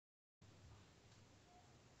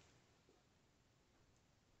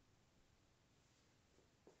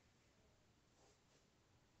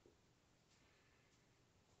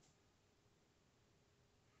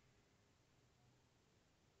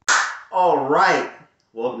All right,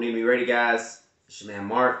 welcome to Me Ready, guys. It's your man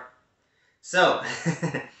Mark. So,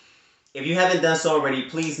 if you haven't done so already,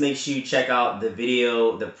 please make sure you check out the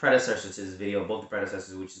video, the predecessor to this video, both the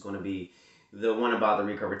predecessors, which is going to be the one about the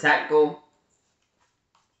Recover Tacticl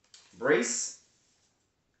brace,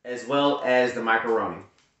 as well as the MCK Roni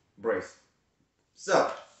brace.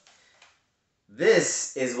 So,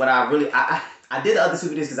 this is what I really, I did the other two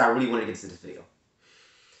videos because I really wanted to get to this video.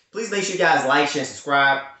 Please make sure you guys like, share, and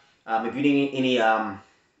subscribe. If you need any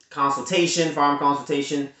consultation, farm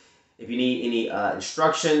consultation, if you need any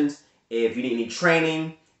instructions, if you need any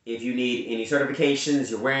training, if you need any certifications,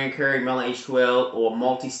 your wear and carry, Maryland HQL, or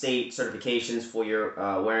multi-state certifications for your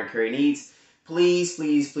wear and carry needs, please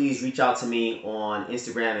reach out to me on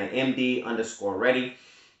Instagram at MD_ready.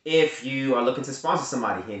 If you are looking to sponsor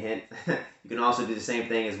somebody, hint, hint, you can also do the same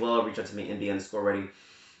thing as well. Reach out to me, MD_ready.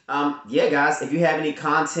 Yeah, guys, if you have any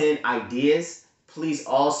content ideas, please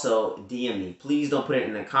also DM me. Please don't put it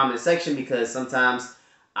in the comment section because sometimes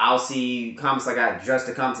I'll see comments like I just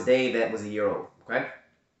a comment today that was a year old, okay?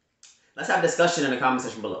 Let's have a discussion in the comment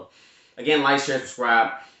section below. Again, like, share,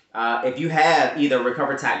 subscribe. If you have either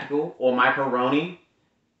Recover Tacticl or MCK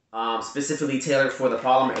Roni, specifically tailored for the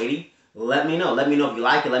Polymer 80, let me know. Let me know if you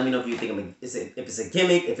like it. Let me know if you think if it's a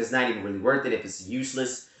gimmick, if it's not even really worth it, if it's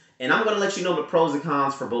useless. And I'm going to let you know the pros and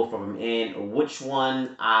cons for both of them and which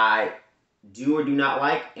one I do or do not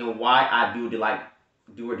like and why I do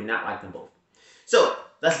or do not like them both. So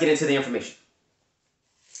let's get into the information.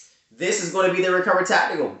 This is going to be the Recover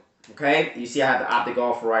Tacticl. Okay, you see I have the optic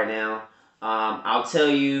off right now. I'll tell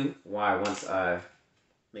you why once I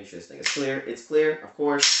make sure this thing is clear. It's clear, of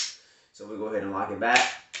course. So we'll go ahead and lock it back.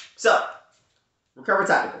 So, Recover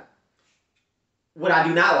Tacticl. What I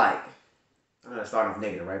do not like, I'm going to start off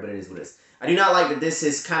negative, right? But it is what it is. I do not like that this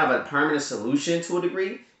is kind of a permanent solution to a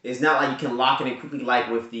degree. It's not like you can lock it in quickly like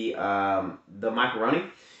with the MCK Roni.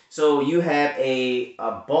 So you have a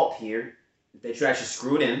bolt here that you actually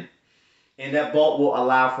screw it in. And that bolt will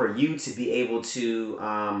allow for you to be able to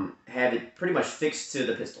have it pretty much fixed to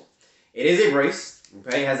the pistol. It is a brace.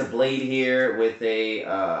 Okay, it has a blade here with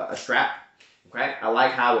a strap. Okay, I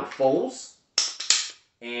like how it folds.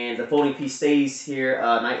 And the folding piece stays here.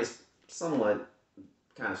 It's somewhat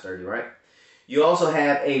kind of sturdy, right? You also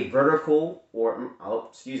have a vertical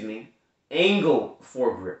angle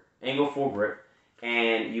foregrip. Angle foregrip.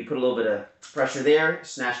 And you put a little bit of pressure there,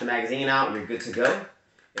 snatch the magazine out, you're good to go.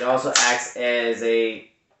 It also acts as a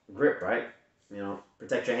grip, right? You know,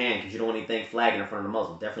 protect your hand because you don't want anything flagging in front of the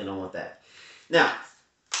muzzle. Definitely don't want that. Now,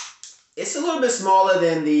 it's a little bit smaller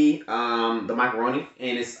than the MCK Roni,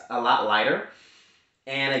 and it's a lot lighter.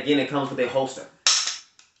 And again, it comes with a holster.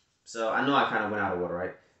 So I know I kind of went out of order,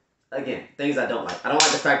 right? Again, things I don't like. I don't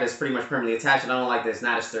like the fact that it's pretty much permanently attached, and I don't like that it's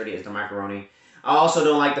not as sturdy as the MCK Roni. I also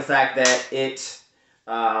don't like the fact that it,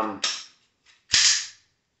 I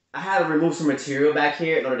had to remove some material back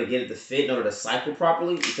here in order to get it to fit, in order to cycle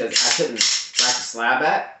properly, because I couldn't rack the slab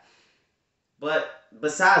back. But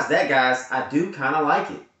besides that, guys, I do kind of like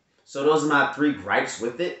it. So those are my 3 gripes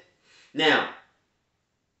with it. Now,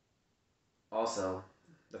 also,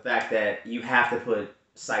 the fact that you have to put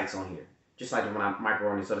sights on here. Just like the MCK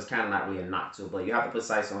Roni, so it's kind of not really a knock to it, but you have to put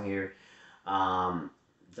sights on here.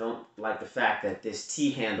 Don't like the fact that this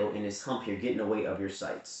T-handle and this hump here get in the way of your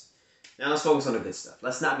sights. Now let's focus on the good stuff.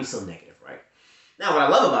 Let's not be so negative, right? Now what I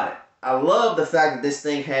love about it, I love the fact that this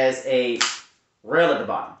thing has a rail at the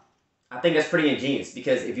bottom. I think that's pretty ingenious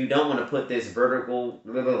because if you don't want to put this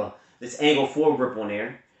this angle foregrip on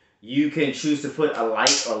there, you can choose to put a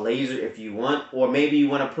light or laser if you want, or maybe you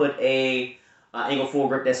want to put a angle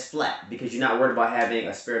foregrip that's flat because you're not worried about having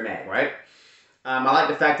a spare mag, right? I like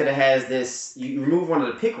the fact that it has this, you remove one of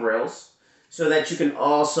the pick rails so that you can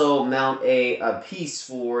also mount a piece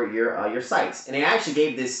for your sights. And they actually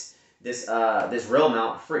gave this rail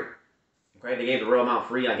mount free. Okay, they gave the rail mount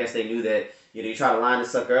free. I guess they knew that you try to line the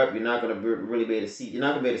sucker up, you're not going to really be able to see. You're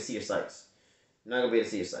not going to be able to see your sights. You're not going to be able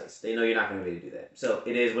to see your sights. They know you're not going to be able to do that. So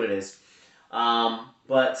it is what it is.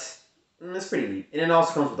 But it's pretty neat. And it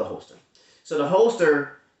also comes with a holster. So the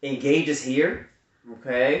holster engages here,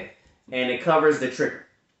 okay, and it covers the trigger.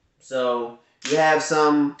 So you have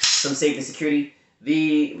some safety and security.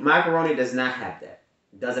 The MCK Roni does not have that.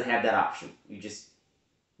 It doesn't have that option. You just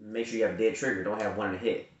make sure you have a dead trigger. Don't have one in the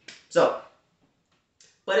head. So,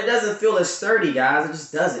 but it doesn't feel as sturdy, guys. It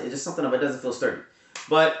just doesn't. It's just something of it doesn't feel sturdy.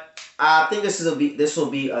 But I think this will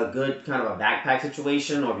be a good kind of a backpack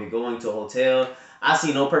situation, or if you're going to a hotel. I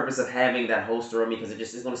see no purpose of having that holster on me because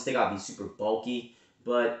it's going to stick out, be super bulky.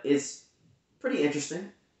 But it's pretty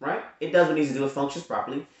interesting, right? It does what it needs to do. It functions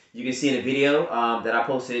properly. You can see in the video that I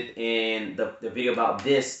posted in the video about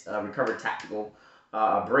this Recover Tacticl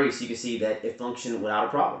brace, you can see that it functioned without a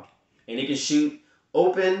problem. And it can shoot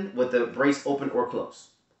open with the brace open or closed.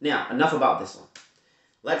 Now, enough about this one.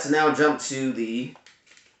 Let's now jump to the,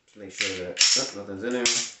 make sure that nothing's in there,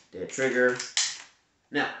 dead trigger.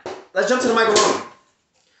 Now, let's jump to the MCK Roni.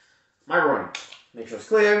 MCK Roni. Make sure it's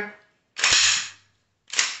clear.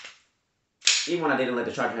 Even when I didn't let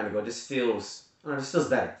the charger handle go, it just feels, I don't know, it just feels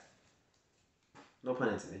better. No pun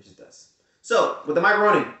intended, it just does. So, with the MCK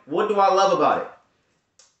Roni, what do I love about it?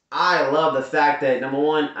 I love the fact that, number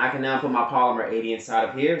one, I can now put my Polymer 80 inside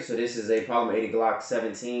of here. So this is a Polymer 80 Glock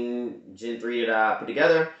 17 Gen 3 that I put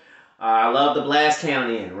together. I love the blast cam on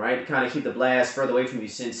the end, right? To kind of keep the blast further away from you,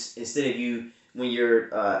 since instead of you, when you're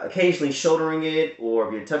occasionally shouldering it or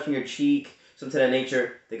if you're touching your cheek, something of that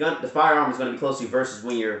nature, the firearm is going to be close to you versus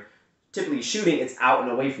when you're typically shooting, it's out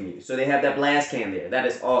and away from you. So they have that blast cam there. That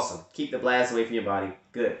is awesome. Keep the blast away from your body.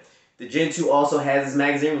 Good. The Gen 2 also has this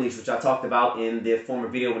magazine release, which I talked about in the former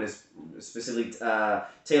video when it's specifically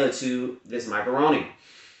tailored to this MCK Roni.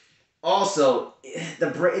 Also,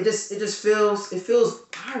 it just feels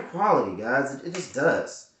higher quality, guys. It just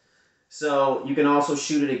does. So you can also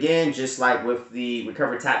shoot it again, just like with the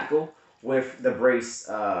Recover Tacticl, with the brace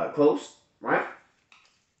closed, right?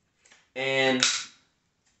 And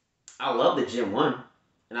I love the Gen 1,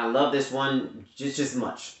 and I love this one just as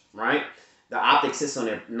much, right? The optic sits on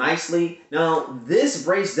there nicely. Now, this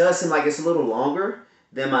brace does seem like it's a little longer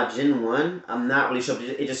than my Gen 1. I'm not really sure, but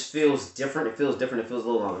it just feels different. It feels different. It feels a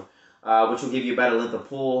little longer, which will give you a better length of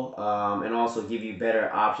pull and also give you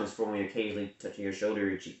better options for when you're occasionally touching your shoulder or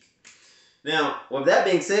your cheek. Now, with that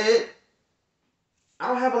being said, I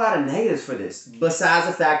don't have a lot of negatives for this, besides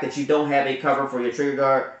the fact that you don't have a cover for your trigger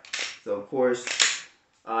guard. So, of course,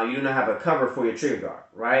 you do not have a cover for your trigger guard,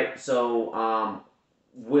 right? So,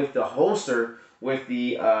 with the holster, with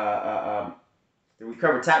the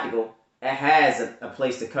Recover Tacticl, it has a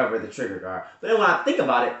place to cover the trigger guard. But then when I think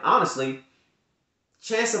about it, honestly,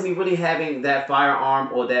 chance of me really having that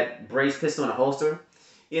firearm or that brace pistol in a holster,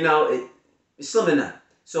 you know, it's slim to none.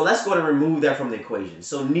 So let's go and remove that from the equation.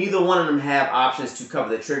 So neither one of them have options to cover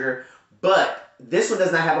the trigger, but this one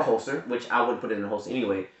does not have a holster, which I wouldn't put it in a holster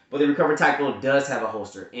anyway. But the Recover Tacticl does have a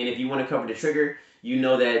holster. And if you want to cover the trigger, you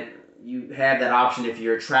know that you have that option if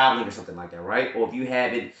you're traveling or something like that, right? Or if you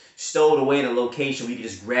have it stowed away in a location where you can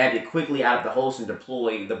just grab it quickly out of the holster and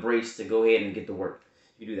deploy the brace to go ahead and get to work.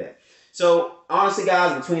 You do that. So, honestly,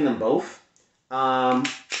 guys, between them both,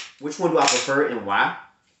 which one do I prefer and why?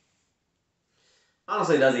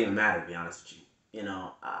 Honestly, it doesn't even matter, to be honest with you. You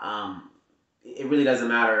know, it really doesn't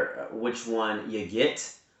matter which one you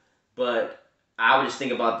get, but I would just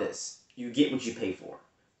think about this. You get what you pay for.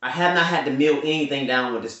 I have not had to mill anything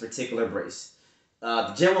down with this particular brace.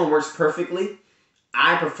 The Gen 1 works perfectly.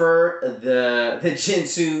 I prefer the Gen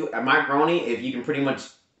 2 MCK Roni, if you can pretty much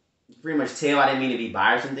tell I didn't mean to be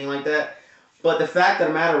biased or something like that. But the fact of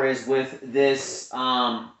the matter is, with this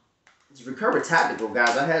Recover Tacticl,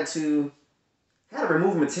 guys, I had to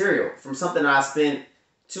remove material from something that I spent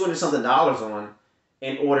 $200-something on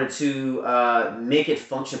in order to make it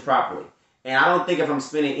function properly. And I don't think if I'm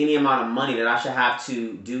spending any amount of money that I should have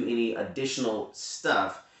to do any additional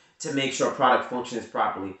stuff to make sure a product functions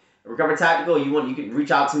properly. Recover Tacticl, you can reach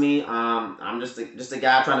out to me. I'm just a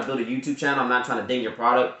guy trying to build a YouTube channel. I'm not trying to ding your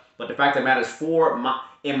product. But the fact that matters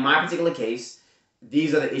in my particular case,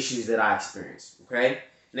 these are the issues that I experienced. Okay?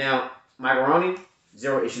 Now, MCK Roni,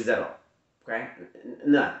 0 issues at all. Okay?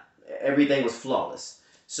 None. Everything was flawless.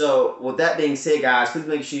 So, with that being said, guys, please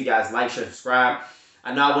make sure you guys like, share, subscribe.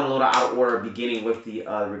 I know I went a little out of order beginning with the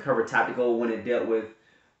Recover Tacticl when it dealt with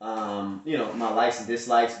you know, my likes and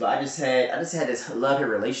dislikes, but I just had this love-hate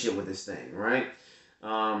relationship with this thing, right?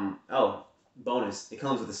 Oh, bonus, it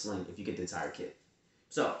comes with a sling if you get the entire kit.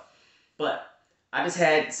 So, but I just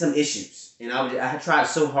had some issues, and I had tried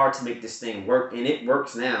so hard to make this thing work, and it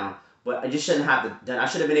works now, but I just shouldn't have I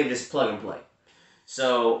should have been able to just plug and play.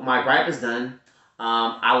 So my gripe is done.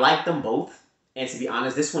 I like them both, and to be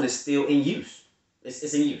honest, this one is still in use.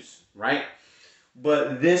 It's in use, right?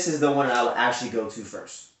 But this is the one I'll actually go to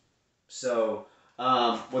first. So,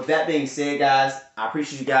 with that being said, guys, I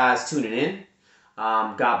appreciate you guys tuning in.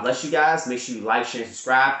 God bless you guys. Make sure you like, share, and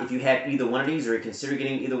subscribe. If you have either one of these or you consider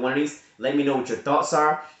getting either one of these, let me know what your thoughts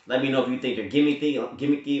are. Let me know if you think they're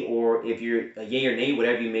gimmicky or if you're a yay or nay,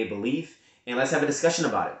 whatever you may believe. And let's have a discussion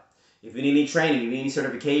about it. If you need any training, if you need any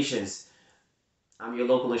certifications, I'm your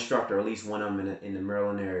local instructor, or at least one of them in the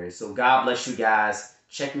Maryland area. So God bless you guys.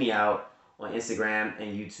 Check me out on Instagram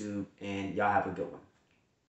and YouTube, and y'all have a good one.